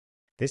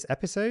This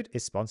episode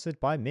is sponsored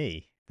by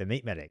me, The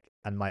Meat Medic,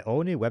 and my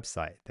all-new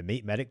website,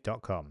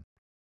 themeatmedic.com.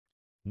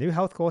 New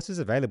health courses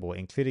available,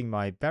 including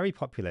my very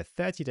popular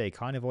 30-day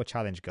carnivore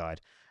challenge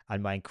guide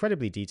and my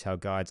incredibly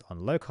detailed guides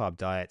on low-carb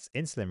diets,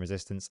 insulin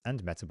resistance,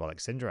 and metabolic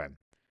syndrome.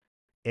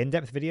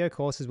 In-depth video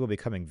courses will be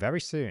coming very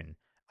soon,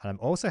 and I'm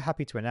also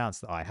happy to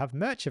announce that I have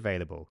merch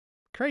available.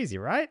 Crazy,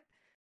 right?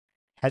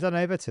 Head on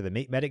over to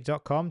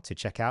themeatmedic.com to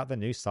check out the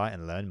new site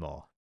and learn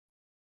more.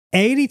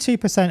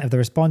 82% of the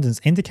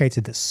respondents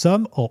indicated that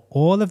some or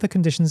all of the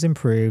conditions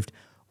improved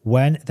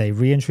when they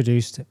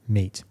reintroduced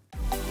meat.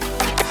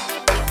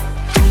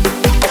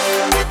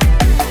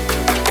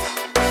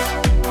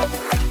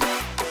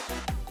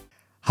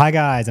 Hi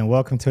guys, and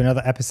welcome to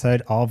another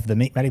episode of the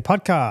Meat Medic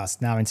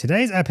podcast. Now in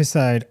today's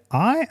episode,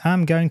 I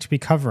am going to be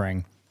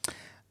covering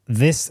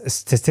this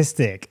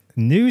statistic.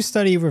 New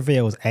study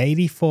reveals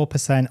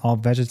 84%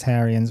 of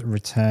vegetarians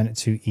return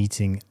to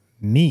eating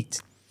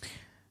meat.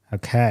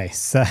 Okay,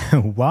 so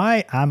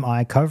why am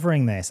I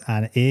covering this?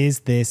 And is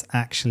this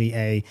actually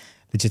a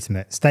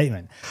legitimate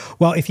statement?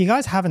 Well, if you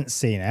guys haven't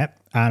seen it,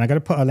 and I'm going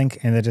to put a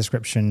link in the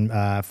description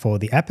for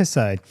the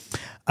episode,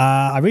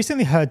 I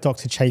recently heard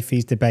Dr.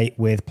 Chaffee's debate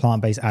with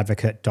plant-based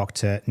advocate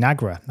Dr.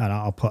 Nagra, and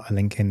I'll put a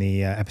link in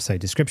the episode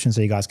description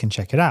so you guys can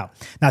check it out.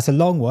 Now, it's a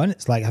long one.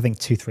 It's like, I think,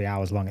 2-3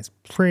 hours long. It's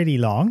pretty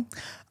long.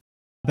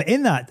 But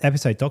in that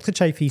episode, Dr.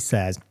 Chaffee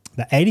says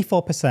that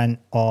 84%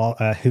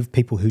 of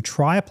people who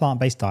try a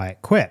plant-based diet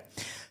quit,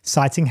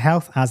 citing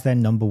health as their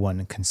number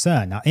one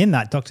concern. Now, in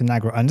that, Dr.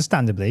 Nagra,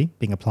 understandably,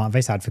 being a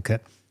plant-based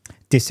advocate,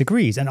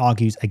 disagrees and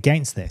argues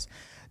against this.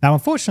 Now,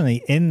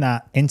 unfortunately, in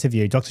that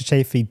interview, Dr.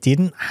 Chaffee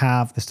didn't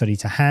have the study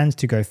to hand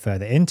to go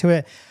further into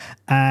it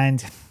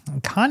and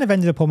kind of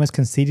ended up almost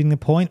conceding the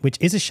point, which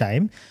is a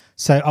shame.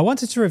 So I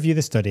wanted to review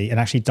the study and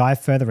actually dive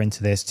further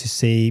into this to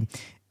see,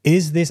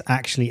 is this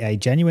actually a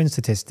genuine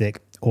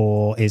statistic,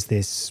 or is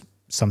this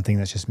something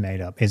that's just made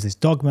up? Is this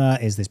dogma?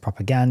 Is this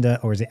propaganda?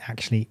 Or is it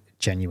actually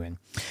genuine?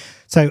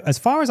 So as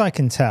far as I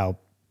can tell,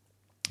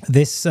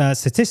 this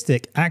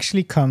statistic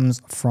actually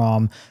comes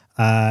from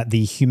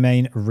the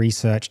Humane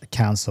Research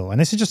Council. And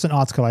this is just an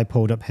article I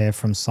pulled up here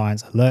from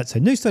Science Alert. So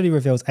new study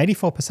reveals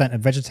 84% of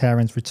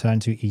vegetarians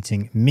return to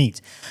eating meat.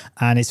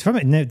 And it's from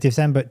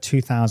December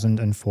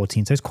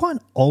 2014. So it's quite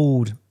an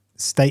old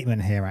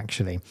statement here,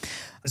 actually.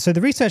 So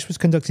the research was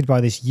conducted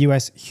by this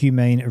US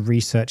Humane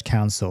Research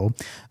Council,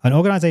 an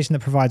organization that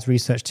provides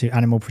research to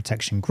animal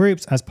protection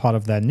groups as part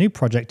of their new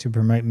project to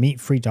promote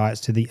meat-free diets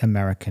to the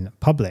American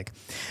public.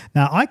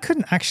 Now, I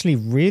couldn't actually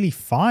really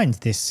find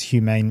this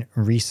Humane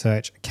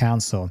Research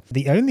Council.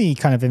 The only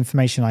kind of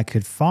information I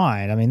could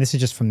find, I mean, this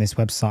is just from this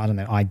website, I don't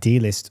know,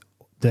 Idealist,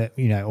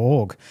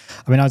 org.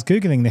 I mean, I was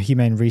Googling the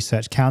Humane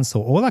Research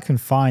Council. All I can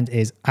find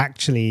is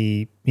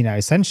actually,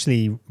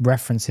 essentially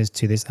references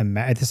to this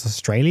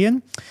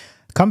Australian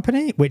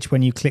company, which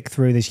when you click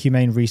through this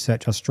Humane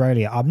Research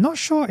Australia, I'm not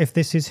sure if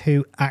this is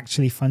who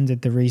actually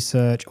funded the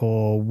research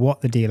or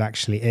what the deal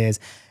actually is.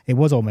 It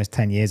was almost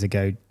 10 years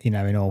ago,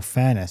 in all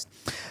fairness.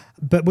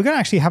 But we're going to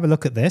actually have a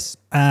look at this,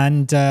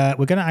 and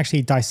we're going to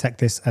actually dissect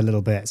this a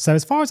little bit. So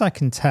as far as I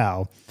can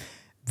tell,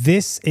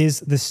 this is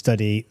the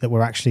study that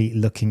we're actually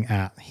looking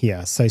at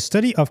here. So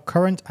study of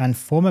current and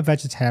former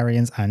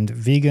vegetarians and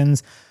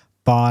vegans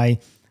by,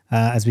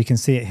 as we can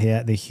see it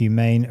here, the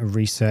Humane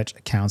Research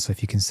Council.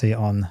 If you can see it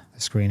on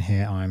the screen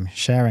here, I'm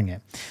sharing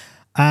it.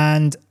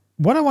 And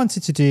what I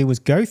wanted to do was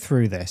go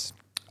through this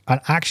and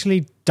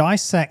actually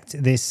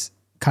dissect this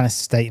kind of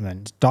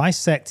statement,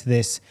 dissect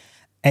this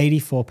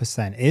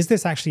 84%. Is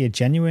this actually a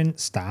genuine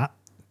stat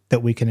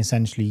that we can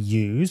essentially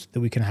use, that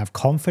we can have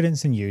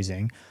confidence in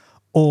using?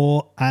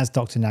 Or, as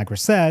Dr. Nagra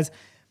says,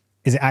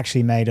 is it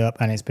actually made up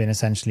and it's been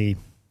essentially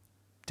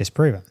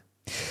disproven?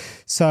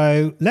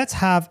 So let's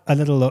have a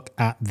little look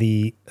at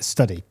the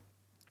study.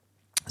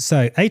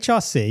 So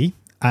HRC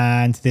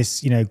and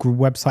this,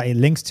 website it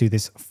links to,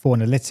 this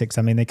 4Analytics,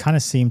 I mean, they kind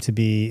of seem to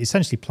be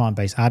essentially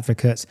plant-based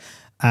advocates.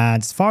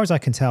 And as far as I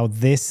can tell,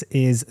 this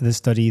is the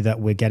study that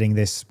we're getting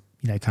this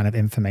kind of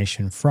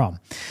information from.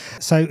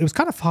 So it was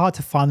kind of hard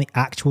to find the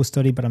actual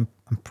study, but I'm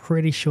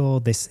pretty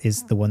sure this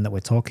is the one that we're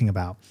talking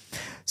about.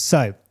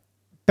 So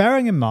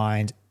bearing in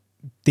mind,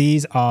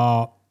 these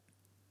are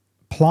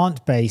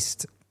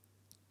plant-based,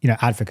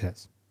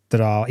 advocates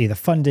that are either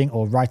funding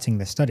or writing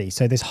this study.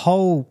 So this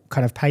whole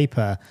kind of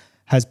paper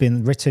has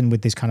been written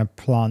with this kind of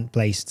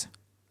plant-based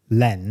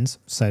lens,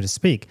 so to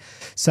speak.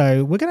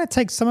 So we're going to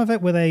take some of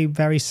it with a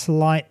very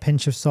slight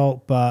pinch of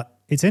salt, but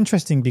it's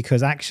interesting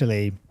because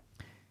actually,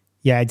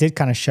 yeah, it did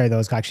kind of show there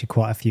was actually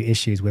quite a few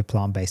issues with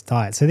plant-based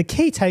diets. So the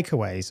key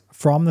takeaways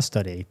from the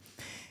study,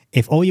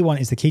 if all you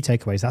want is the key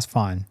takeaways, that's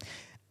fine.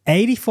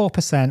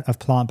 84% of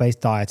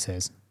plant-based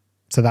dieters,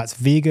 so that's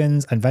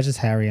vegans and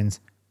vegetarians,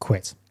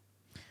 quit.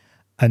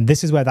 And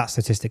this is where that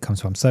statistic comes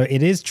from. So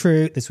it is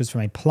true. This was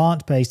from a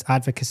plant-based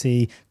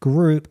advocacy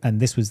group, and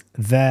this was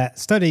their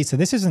study. So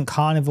this isn't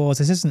carnivores.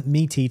 This isn't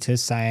meat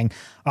eaters saying,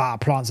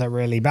 plants are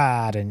really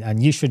bad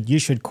and you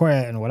should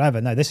quit and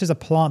whatever. No, this is a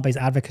plant-based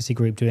advocacy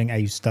group doing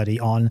a study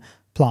on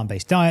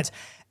plant-based diets.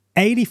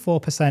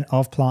 84%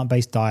 of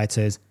plant-based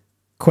dieters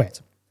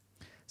quit.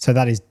 So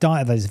that is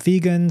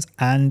vegans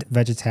and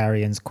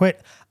vegetarians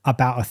quit.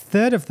 About a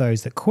third of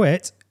those that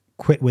quit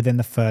within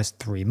the first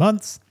 3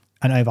 months,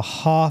 and over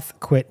half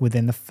quit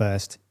within the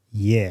first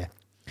year.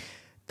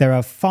 There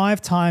are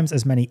 5 times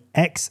as many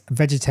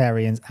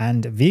ex-vegetarians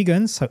and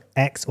vegans, so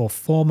ex or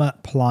former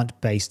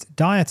plant-based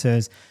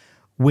dieters,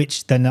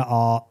 which than there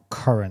are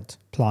current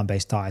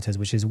plant-based dieters,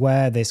 which is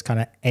where this kind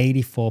of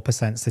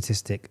 84%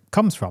 statistic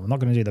comes from. I'm not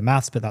going to do the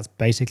maths, but that's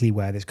basically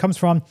where this comes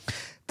from,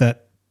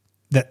 that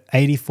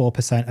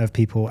 84% of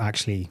people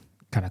actually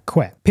kind of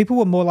quit. People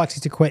were more likely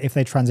to quit if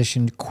they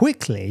transitioned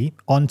quickly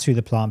onto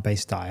the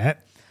plant-based diet.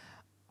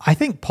 I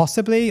think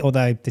possibly,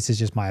 although this is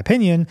just my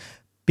opinion,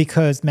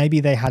 because maybe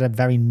they had a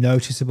very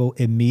noticeable,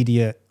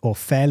 immediate or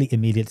fairly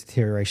immediate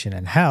deterioration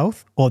in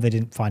health, or they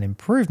didn't find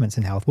improvements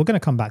in health. We're going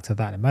to come back to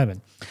that in a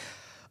moment.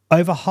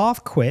 Over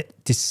half quit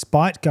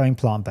despite going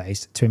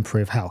plant-based to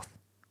improve health,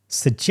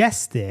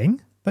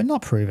 suggesting, but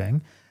not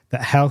proving,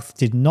 that health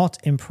did not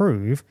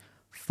improve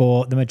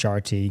for the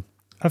majority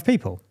of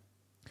people.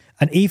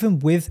 And even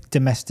with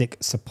domestic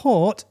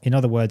support, in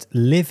other words,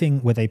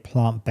 living with a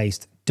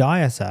plant-based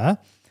dieter,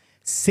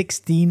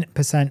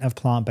 16% of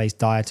plant-based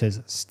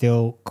dieters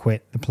still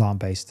quit the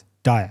plant-based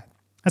diet.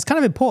 That's kind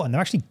of important.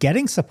 They're actually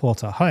getting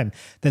support at home.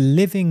 They're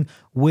living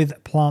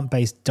with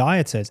plant-based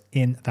dieters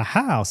in the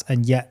house,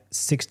 and yet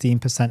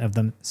 16% of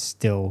them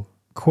still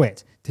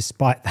quit,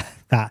 despite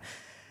that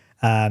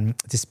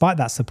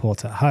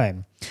support at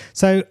home.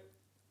 So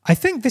I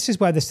think this is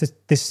where this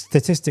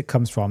statistic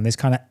comes from. This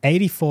kind of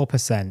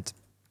 84%,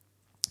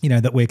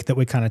 that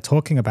we're kind of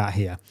talking about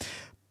here.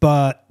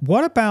 But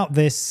what about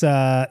this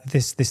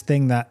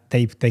thing that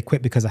they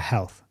quit because of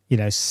health?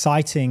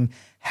 Citing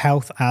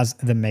health as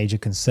the major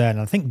concern.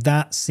 And I think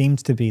that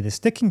seems to be the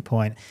sticking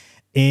point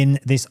in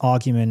this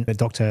argument that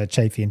Dr.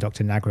 Chaffee and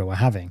Dr. Nagra were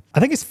having. I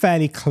think it's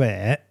fairly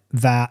clear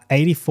that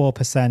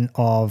 84%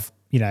 of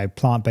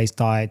plant-based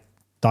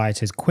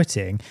dieters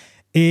quitting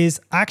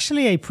is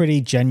actually a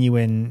pretty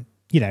genuine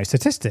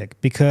statistic,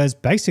 because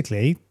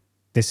basically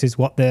this is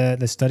what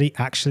the study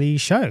actually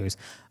shows.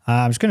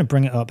 I'm just going to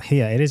bring it up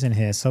here. It is in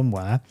here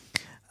somewhere.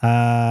 So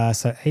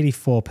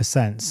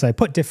 84%. So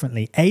put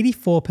differently,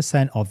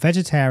 84% of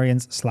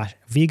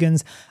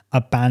vegetarians/vegans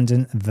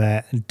abandon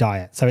their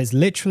diet. So it's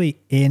literally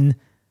in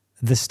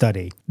the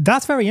study.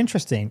 That's very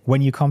interesting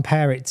when you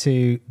compare it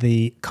to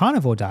the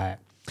carnivore diet.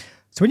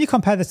 So when you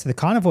compare this to the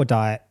carnivore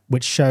diet,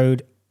 which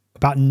showed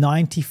about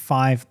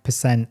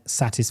 95%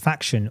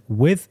 satisfaction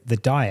with the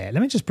diet.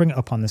 Let me just bring it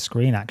up on the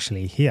screen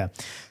actually here.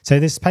 So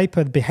this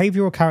paper,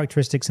 Behavioral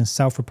Characteristics and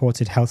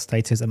Self-Reported Health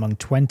Status Among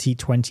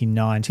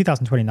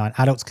 2029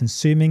 Adults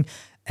Consuming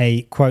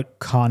a, quote,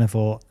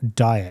 carnivore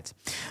diet.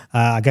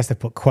 I guess they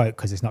put quote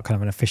because it's not kind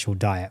of an official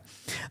diet.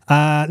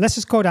 Let's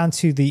just go down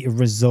to the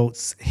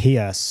results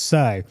here.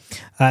 So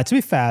to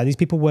be fair, these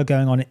people were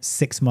going on it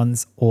 6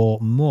 months or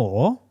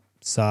more.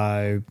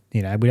 So,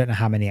 we don't know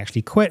how many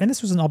actually quit. And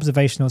this was an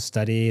observational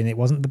study, and it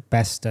wasn't the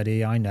best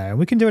study, I know.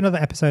 We can do another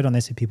episode on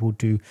this if people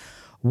do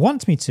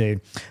want me to.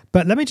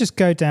 But let me just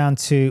go down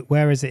to,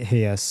 where is it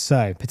here?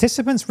 So,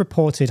 participants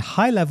reported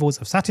high levels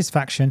of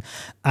satisfaction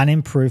and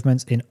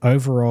improvements in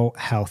overall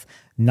health,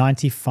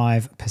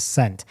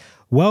 95%.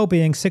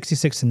 Well-being,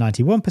 66 to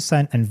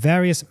 91%, and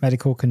various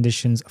medical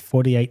conditions,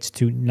 48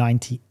 to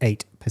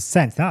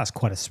 98%. That's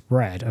quite a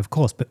spread, of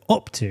course, but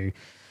up to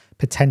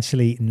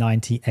potentially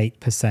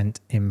 98%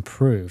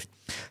 improved.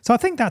 So I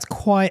think that's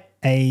quite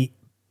a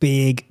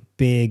big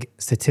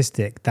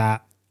statistic,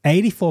 that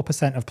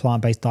 84% of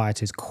plant-based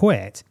dieters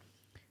quit,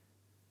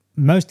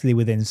 mostly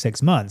within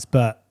 6 months,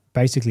 but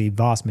basically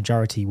vast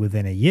majority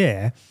within a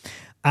year.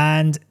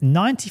 And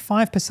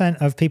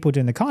 95% of people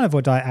doing the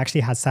carnivore diet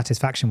actually had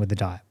satisfaction with the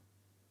diet.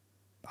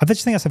 I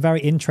just think that's a very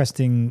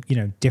interesting,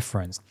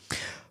 difference.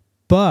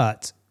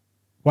 But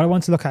what I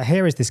want to look at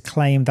here is this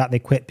claim that they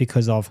quit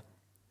because of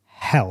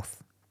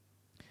health,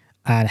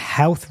 and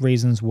health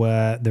reasons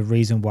were the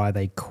reason why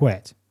they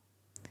quit.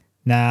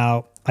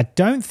 Now, I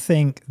don't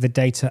think the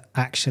data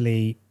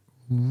actually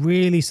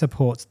really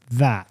supports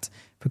that.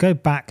 If we go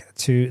back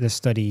to the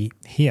study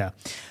here,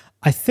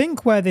 I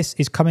think where this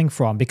is coming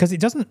from, because it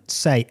doesn't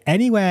say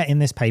anywhere in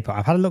this paper,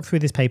 I've had a look through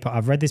this paper,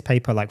 I've read this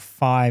paper like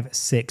 5,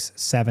 6,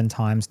 7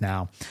 times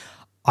now.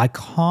 I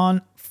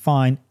can't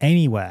find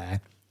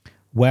anywhere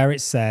where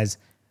it says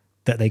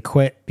that they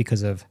quit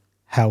because of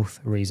health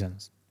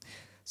reasons.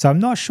 So I'm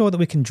not sure that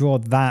we can draw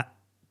that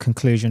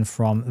conclusion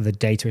from the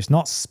data. It's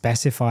not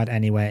specified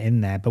anywhere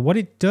in there. But what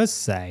it does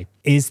say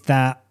is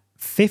that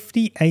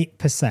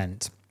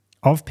 58%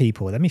 of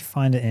people, let me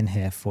find it in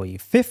here for you,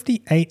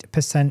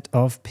 58%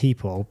 of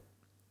people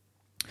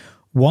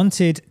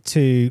wanted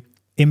to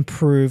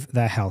improve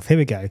their health. Here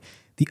we go.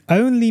 The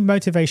only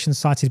motivation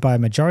cited by a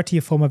majority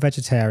of former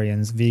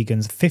vegetarians,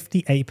 vegans,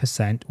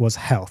 58% was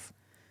health.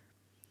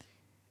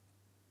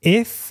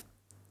 If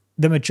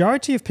the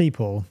majority of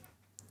people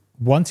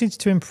wanted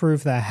to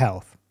improve their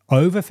health,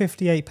 over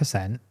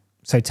 58%,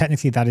 so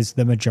technically that is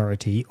the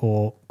majority,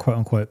 or quote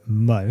unquote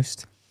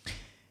most,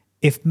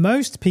 If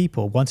most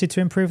people wanted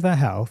to improve their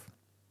health,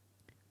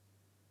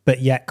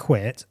 but yet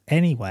quit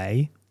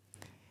anyway,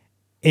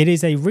 it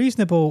is a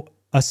reasonable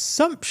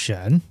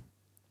assumption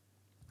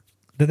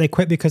that they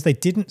quit because they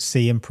didn't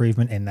see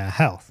improvement in their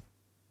health.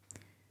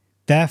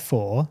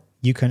 Therefore,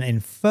 you can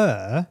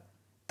infer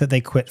that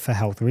they quit for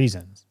health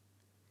reasons.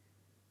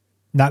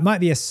 Now, it might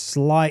be a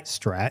slight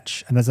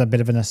stretch, and there's a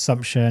bit of an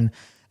assumption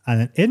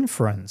and an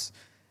inference,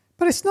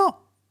 but it's not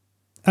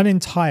an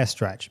entire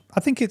stretch. I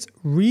think it's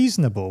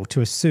reasonable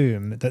to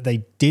assume that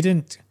they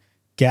didn't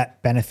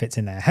get benefits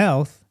in their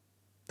health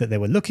that they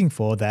were looking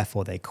for,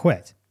 therefore they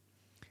quit.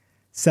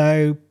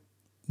 So,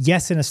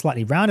 yes, in a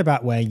slightly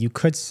roundabout way, you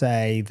could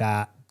say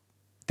that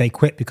they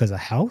quit because of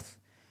health.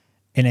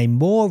 In a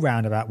more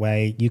roundabout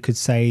way, you could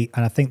say,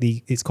 and I think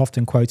it's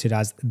often quoted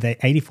as the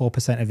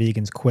 84% of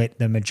vegans quit,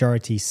 the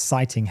majority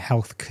citing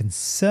health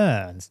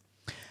concerns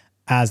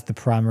as the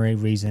primary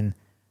reason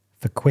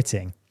for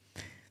quitting.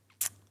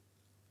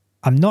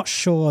 I'm not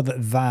sure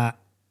that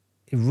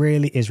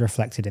really is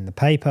reflected in the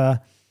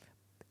paper.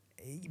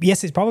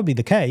 Yes, it's probably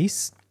the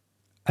case.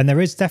 And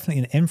there is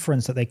definitely an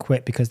inference that they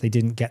quit because they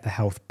didn't get the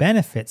health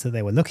benefits that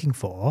they were looking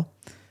for.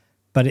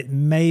 But it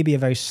may be a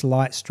very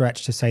slight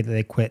stretch to say that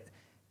they quit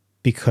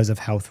because of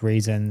health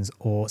reasons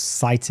or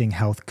citing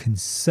health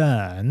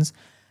concerns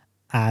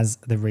as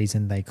the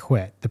reason they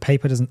quit. The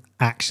paper doesn't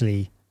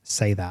actually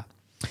say that.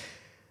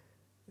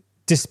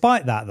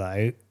 Despite that,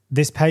 though,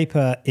 this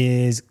paper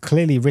is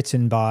clearly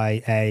written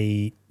by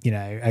a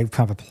kind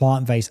of a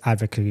plant-based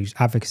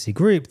advocacy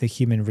group, the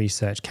Human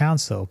Research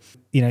Council.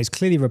 It's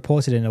clearly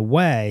reported in a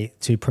way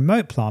to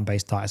promote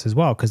plant-based diets as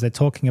well, because they're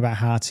talking about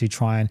how to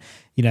try and,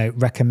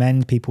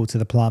 recommend people to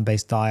the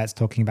plant-based diets,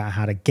 talking about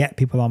how to get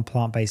people on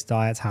plant-based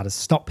diets, how to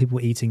stop people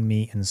eating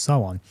meat, and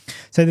so on.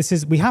 So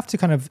we have to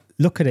kind of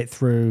look at it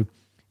through,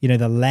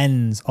 the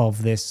lens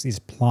of this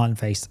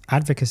plant-based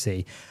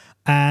advocacy.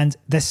 And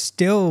they're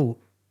still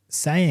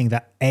saying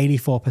that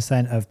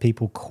 84% of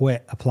people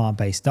quit a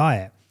plant-based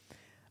diet.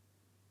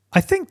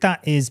 I think that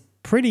is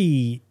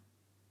pretty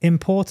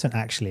important,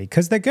 actually,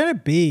 because there's going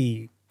to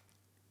be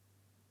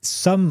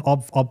some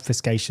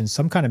obfuscation,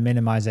 some kind of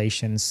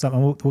minimization.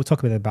 And we'll talk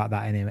a bit about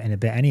that in a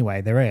bit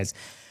anyway. There is.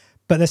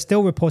 But they're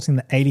still reporting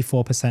that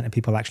 84% of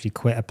people actually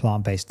quit a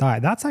plant-based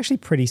diet. That's actually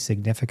pretty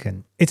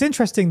significant. It's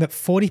interesting that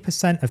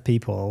 40% of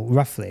people,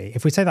 roughly,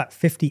 if we say that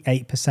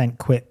 58%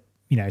 quit,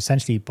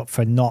 essentially but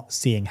for not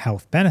seeing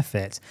health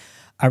benefits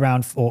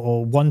around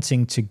or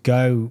wanting to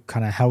go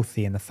kind of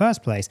healthy in the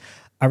first place,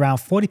 around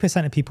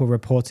 40% of people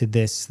reported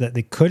this, that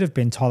they could have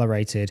been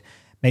tolerated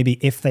maybe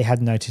if they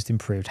had noticed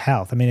improved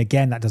health. I mean,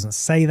 again, that doesn't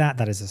say that.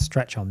 That is a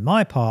stretch on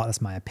my part.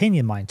 That's my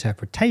opinion, my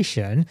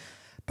interpretation.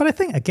 But I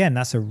think, again,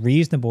 that's a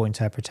reasonable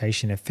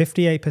interpretation. If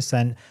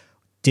 58%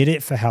 did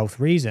it for health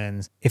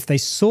reasons, if they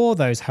saw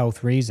those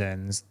health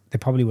reasons, they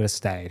probably would have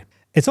stayed.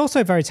 It's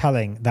also very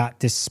telling that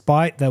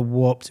despite the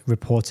warped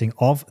reporting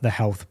of the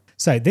health,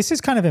 so this is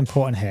kind of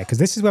important here, because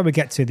this is where we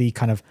get to the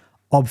kind of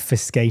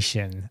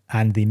obfuscation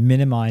and the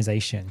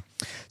minimization.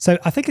 So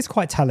I think it's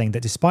quite telling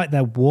that despite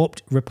their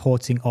warped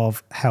reporting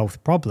of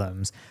health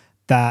problems,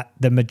 that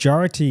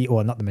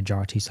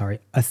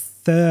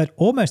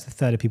almost a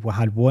third of people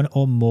had one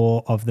or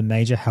more of the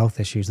major health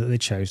issues that they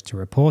chose to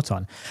report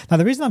on. Now,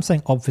 the reason I'm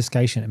saying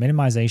obfuscation and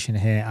minimization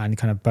here and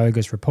kind of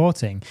bogus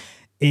reporting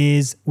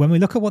is when we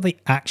look at what they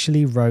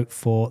actually wrote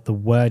for the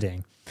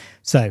wording.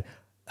 So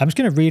I'm just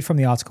going to read from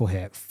the article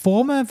here.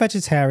 Former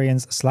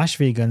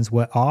vegetarians/vegans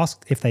were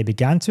asked if they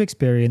began to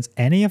experience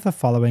any of the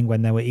following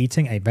when they were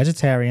eating a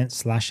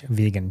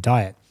vegetarian/vegan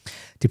diet: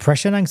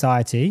 depression,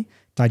 anxiety,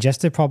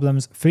 digestive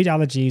problems, food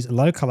allergies,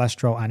 low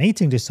cholesterol and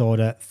eating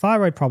disorder,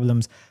 thyroid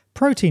problems,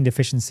 protein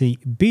deficiency,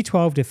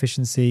 B12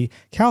 deficiency,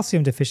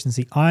 calcium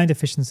deficiency, iron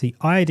deficiency,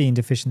 iodine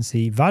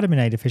deficiency, vitamin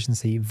A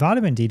deficiency,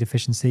 vitamin D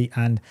deficiency,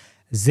 and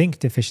zinc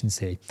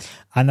deficiency.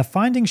 And the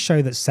findings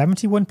show that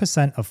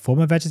 71% of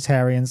former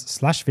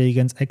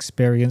vegetarians/vegans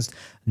experienced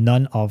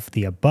none of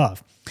the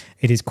above.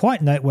 It is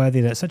quite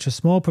noteworthy that such a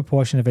small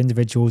proportion of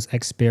individuals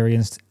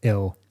experienced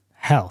ill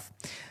health.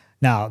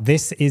 Now,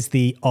 this is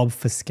the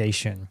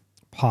obfuscation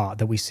part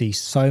that we see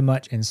so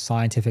much in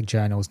scientific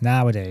journals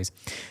nowadays.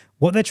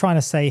 What they're trying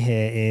to say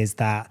here is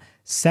that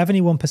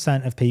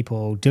 71% of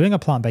people doing a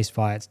plant-based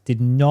diet did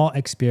not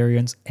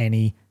experience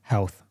any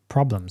health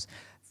problems.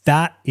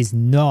 That is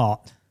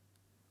not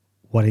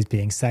what is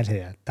being said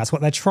here. That's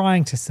what they're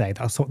trying to say.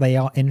 That's what they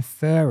are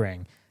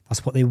inferring.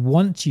 That's what they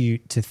want you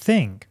to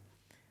think.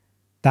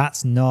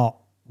 That's not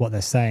what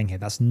they're saying here.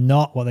 That's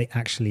not what they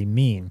actually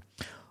mean.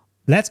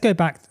 Let's go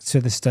back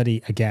to the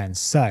study again.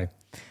 So,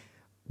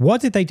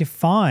 what did they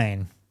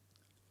define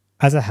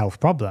as a health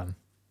problem?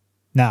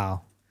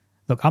 Now,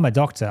 look, I'm a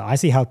doctor. I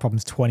see health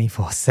problems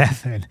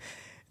 24/7.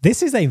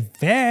 This is a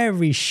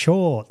very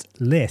short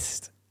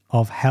list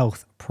of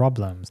health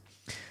problems.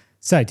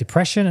 So,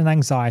 depression and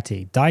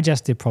anxiety,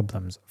 digestive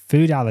problems,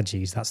 food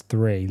allergies, that's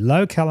 3,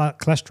 low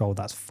cholesterol,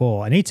 that's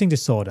 4, an eating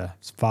disorder,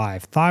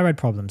 5, thyroid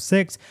problems,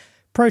 6,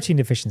 protein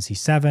deficiency,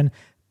 7,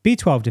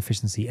 B12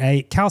 deficiency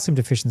 8, calcium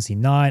deficiency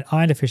 9,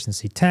 iron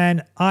deficiency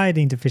 10,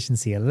 iodine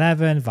deficiency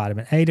 11,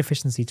 vitamin A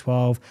deficiency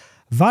 12,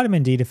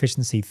 vitamin D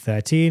deficiency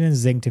 13, and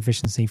zinc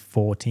deficiency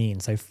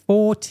 14. So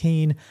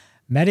 14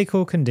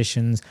 medical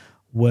conditions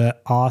were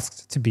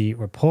asked to be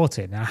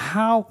reported. Now,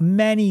 how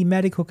many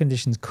medical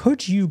conditions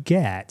could you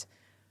get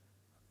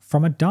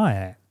from a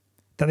diet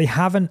that they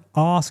haven't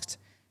asked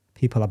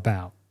people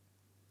about?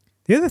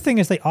 The other thing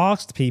is they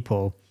asked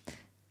people,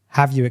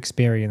 have you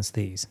experienced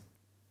these?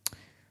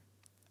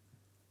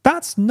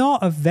 That's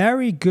not a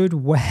very good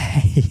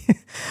way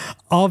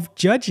of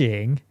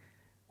judging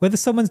whether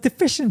someone's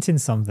deficient in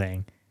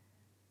something.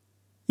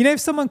 You know, if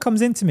someone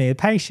comes into me, a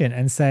patient,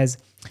 and says,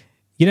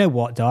 you know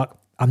what, doc,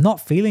 I'm not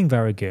feeling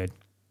very good.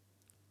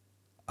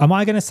 Am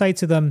I going to say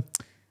to them,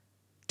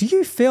 do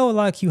you feel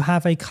like you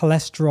have a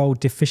cholesterol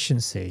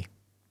deficiency?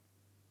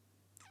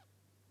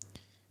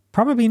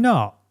 Probably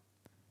not.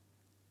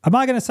 Am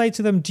I going to say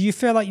to them, do you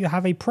feel like you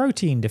have a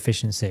protein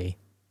deficiency?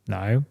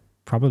 No,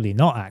 probably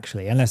not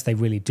actually, unless they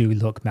really do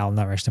look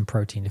malnourished and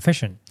protein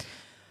deficient.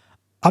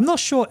 I'm not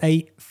sure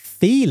a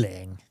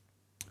feeling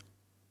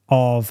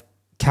of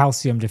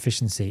calcium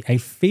deficiency, a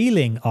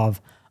feeling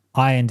of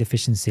iron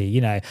deficiency,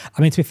 you know,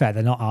 I mean, to be fair,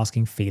 they're not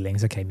asking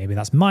feelings. Okay, maybe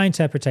that's my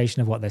interpretation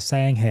of what they're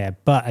saying here.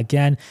 But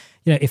again,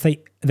 you know, if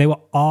they were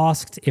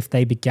asked if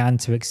they began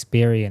to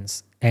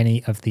experience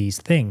any of these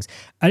things.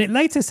 And it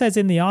later says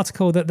in the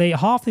article that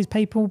half these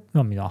people,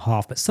 I mean, not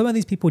half, but some of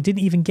these people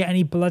didn't even get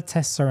any blood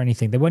tests or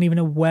anything. They weren't even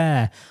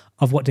aware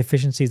of what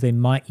deficiencies they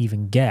might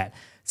even get.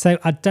 So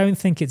I don't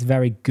think it's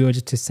very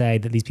good to say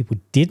that these people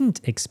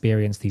didn't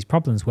experience these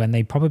problems when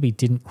they probably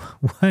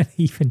weren't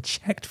even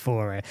checked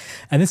for it.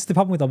 And this is the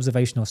problem with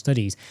observational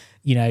studies.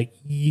 You know,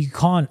 you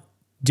can't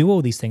do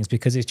all these things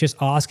because it's just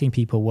asking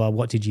people, well,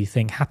 what did you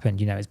think happened?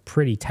 You know, it's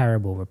pretty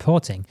terrible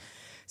reporting.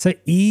 So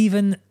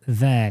even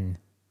then,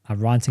 I'm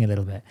ranting a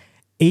little bit,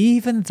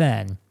 even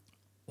then,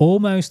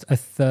 almost a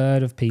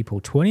third of people,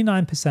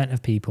 29%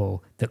 of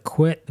people that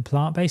quit the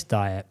plant-based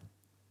diet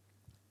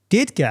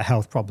did get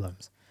health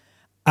problems,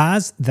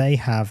 as they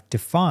have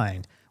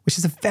defined, which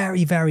is a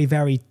very, very,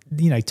 very,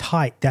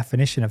 tight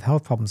definition of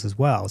health problems as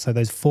well. So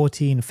those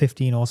 14,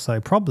 15 or so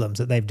problems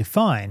that they've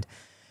defined,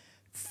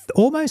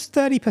 almost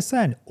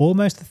 30%,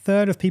 almost a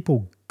third of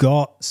people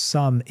got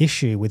some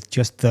issue with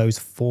just those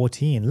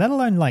 14, let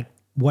alone like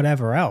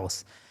whatever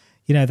else,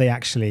 they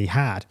actually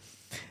had.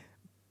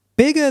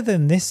 Bigger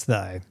than this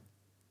though,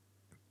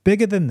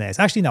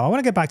 actually, no, I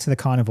want to go back to the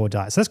carnivore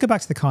diet. So let's go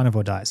back to the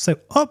carnivore diet. So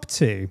up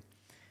to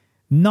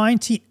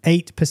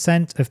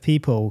 98% of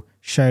people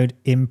showed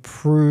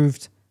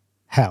improved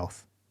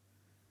health.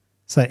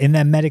 So in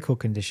their medical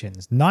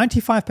conditions,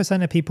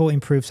 95% of people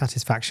improved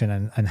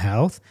satisfaction and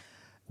health,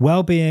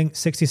 well-being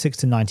 66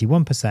 to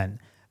 91%,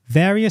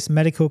 various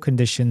medical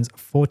conditions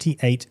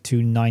 48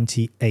 to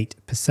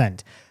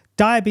 98%,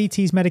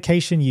 diabetes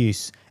medication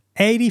use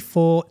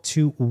 84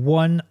 to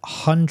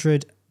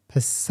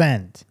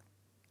 100%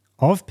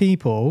 of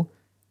people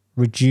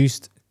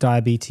reduced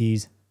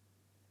diabetes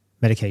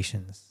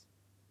medications.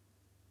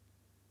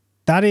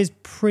 That is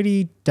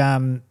pretty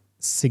damn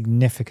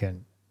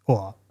significant.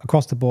 Or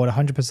across the board,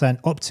 100%,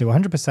 up to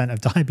 100%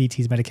 of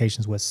diabetes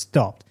medications were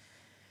stopped.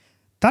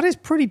 That is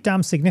pretty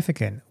damn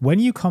significant. When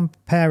you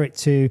compare it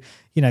to,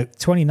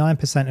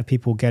 29% of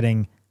people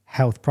getting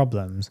health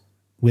problems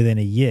within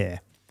a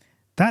year,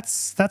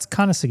 that's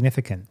kind of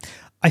significant.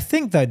 I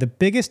think, though, the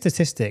biggest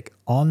statistic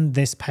on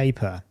this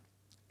paper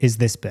is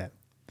this bit.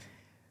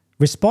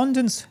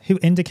 Respondents who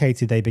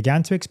indicated they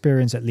began to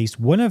experience at least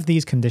one of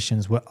these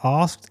conditions were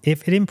asked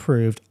if it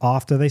improved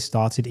after they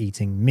started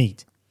eating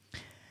meat.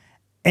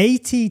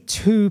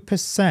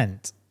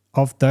 82%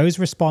 of those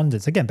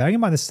respondents, again, bearing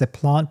in mind this is a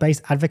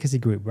plant-based advocacy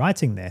group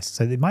writing this,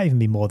 so it might even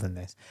be more than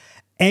this,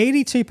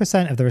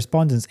 82% of the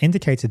respondents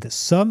indicated that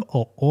some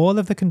or all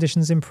of the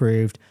conditions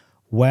improved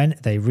when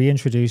they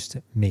reintroduced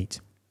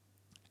meat.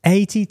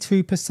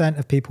 82%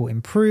 of people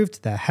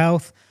improved their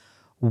health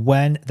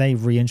when they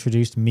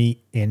reintroduced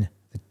meat in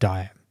the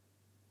diet.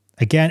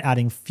 Again,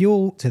 adding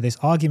fuel to this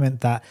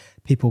argument that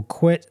people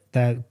quit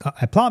their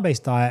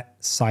plant-based diet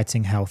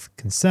citing health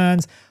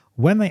concerns.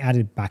 When they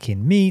added back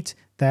in meat,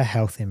 their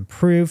health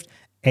improved,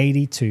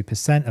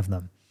 82% of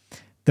them.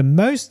 The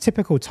most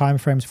typical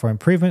timeframes for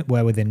improvement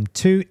were within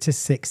 2 to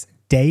 6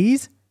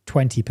 days,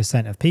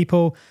 20% of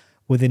people,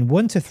 within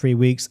 1 to 3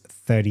 weeks,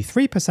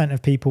 33%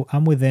 of people,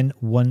 and within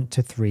 1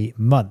 to 3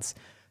 months,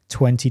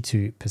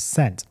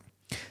 22%.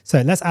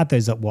 So let's add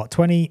those up.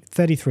 20,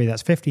 33,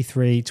 that's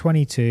 53,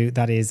 22,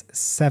 that is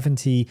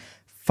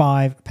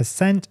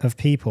 75% of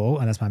people,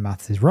 unless my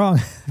maths is wrong,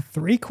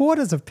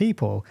 3/4 of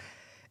people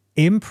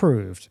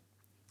improved.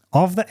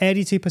 Of the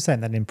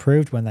 82% that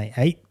improved when they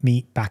ate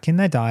meat back in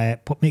their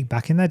diet, put meat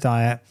back in their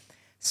diet,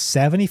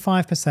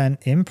 75%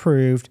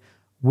 improved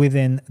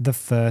within the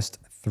first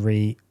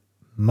 3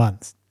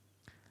 months.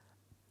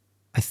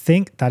 I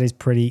think that is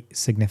pretty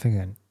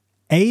significant.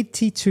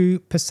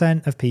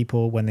 82% of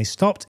people, when they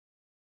stopped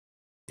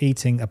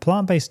eating a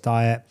plant-based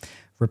diet,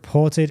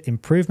 reported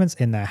improvements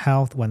in their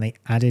health when they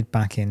added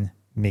back in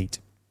meat.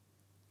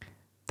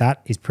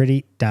 That is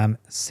pretty damn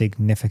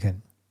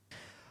significant.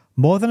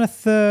 More than a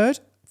third,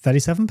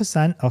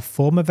 37% of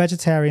former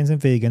vegetarians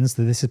and vegans,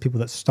 so this is people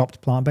that stopped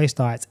plant-based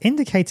diets,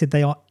 indicated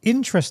they are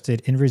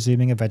interested in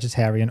resuming a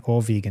vegetarian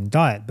or vegan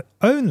diet. But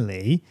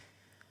only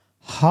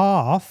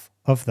half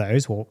of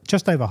those, or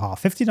just over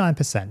half,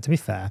 59% to be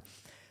fair,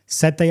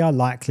 said they are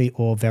likely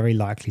or very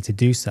likely to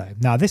do so.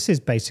 Now, this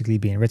is basically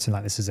being written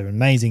like this is an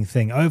amazing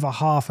thing. Over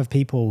half of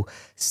people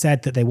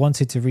said that they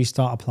wanted to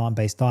restart a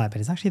plant-based diet,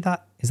 but is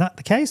that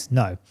the case?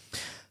 No.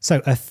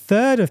 So a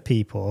third of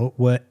people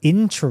were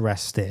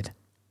interested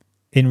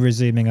in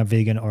resuming a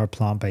vegan or a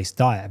plant-based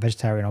diet, a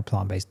vegetarian or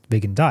plant-based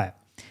vegan diet.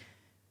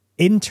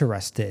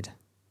 Interested.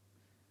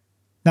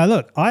 Now,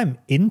 look, I'm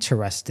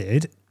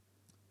interested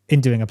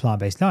in doing a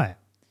plant-based diet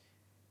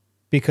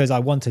because I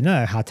want to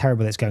know how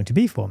terrible it's going to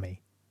be for me.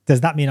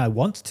 Does that mean I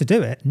want to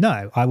do it?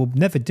 No, I will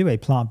never do a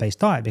plant-based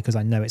diet because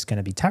I know it's going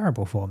to be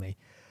terrible for me.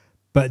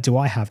 But do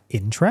I have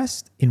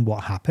interest in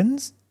what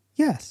happens?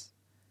 Yes.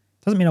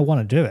 Doesn't mean I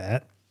want to do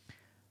it.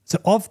 So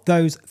of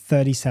those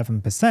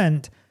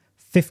 37%,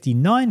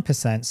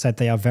 59% said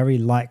they are very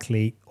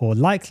likely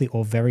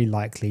or very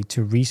likely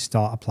to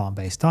restart a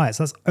plant-based diet.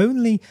 So that's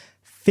only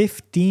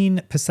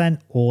 15%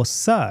 or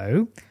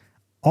so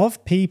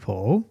of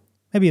people,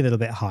 maybe a little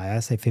bit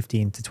higher, say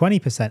 15 to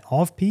 20%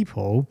 of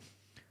people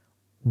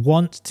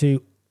want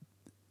to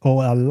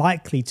or are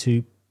likely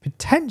to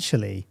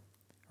potentially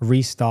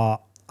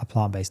restart a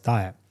plant-based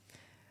diet.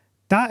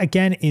 That,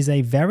 again, is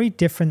a very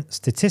different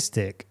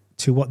statistic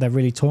to what they're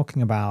really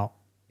talking about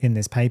in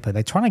this paper.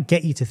 They're trying to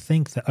get you to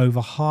think that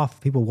over half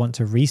of people want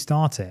to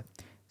restart it.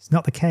 It's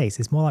not the case.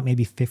 It's more like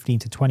maybe 15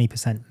 to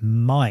 20%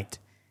 might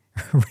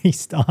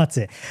restart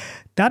it.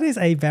 That is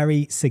a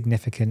very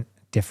significant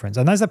difference.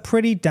 And that's a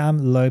pretty damn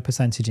low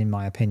percentage in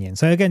my opinion.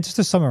 So again, just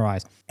to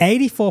summarize,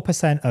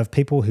 84% of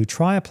people who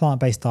try a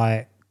plant-based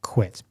diet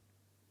quit.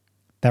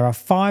 There are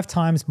 5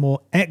 times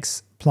more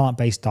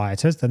ex-plant-based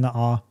dieters than there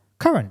are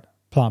current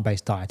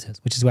plant-based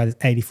dieters, which is where this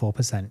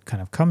 84%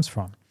 kind of comes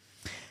from.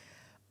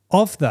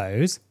 Of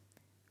those,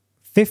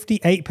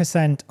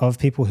 58% of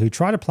people who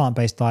tried a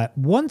plant-based diet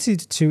wanted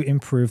to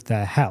improve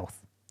their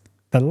health.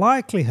 The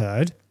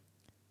likelihood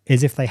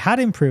is if they had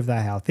improved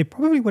their health, they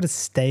probably would have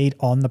stayed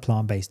on the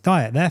plant-based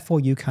diet. Therefore,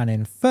 you can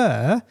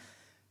infer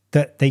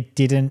that they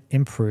didn't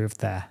improve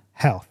their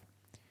health.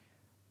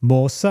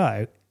 More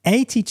so,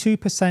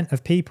 82%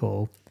 of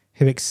people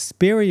who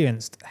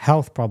experienced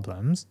health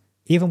problems,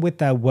 even with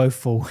their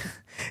woeful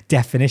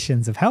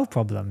definitions of health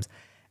problems,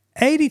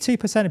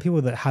 82% of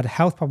people that had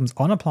health problems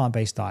on a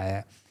plant-based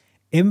diet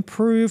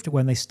improved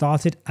when they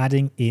started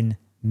adding in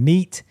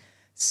meat.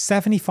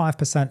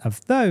 75%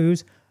 of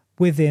those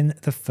within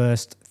the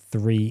first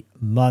 3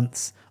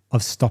 months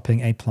of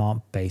stopping a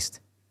plant-based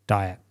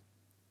diet.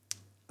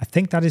 I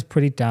think that is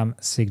pretty damn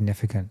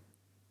significant.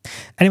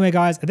 Anyway,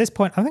 guys, at this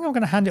point, I think I'm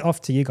going to hand it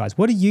off to you guys.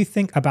 What do you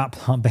think about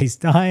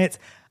plant-based diets?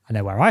 I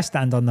know where I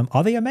stand on them.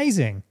 Are they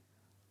amazing?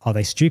 Are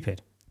they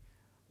stupid?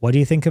 What do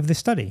you think of this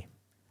study?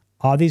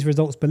 Are these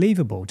results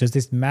believable? Does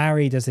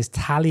this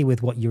tally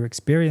with what your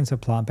experience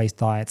of plant-based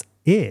diets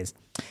is?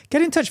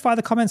 Get in touch via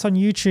the comments on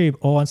YouTube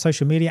or on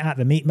social media at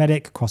The Meat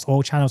Medic across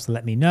all channels to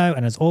let me know.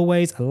 And as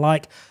always, a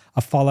like,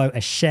 a follow, a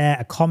share,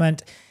 a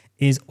comment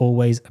is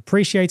always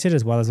appreciated,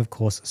 as well as, of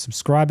course,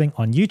 subscribing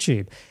on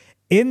YouTube.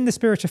 In the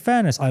spirit of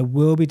fairness, I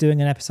will be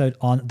doing an episode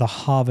on the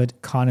Harvard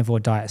carnivore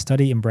diet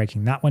study and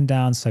breaking that one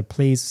down. So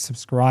please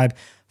subscribe,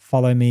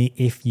 follow me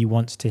if you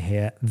want to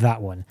hear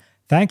that one.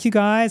 Thank you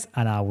guys,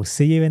 and I will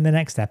see you in the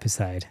next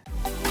episode.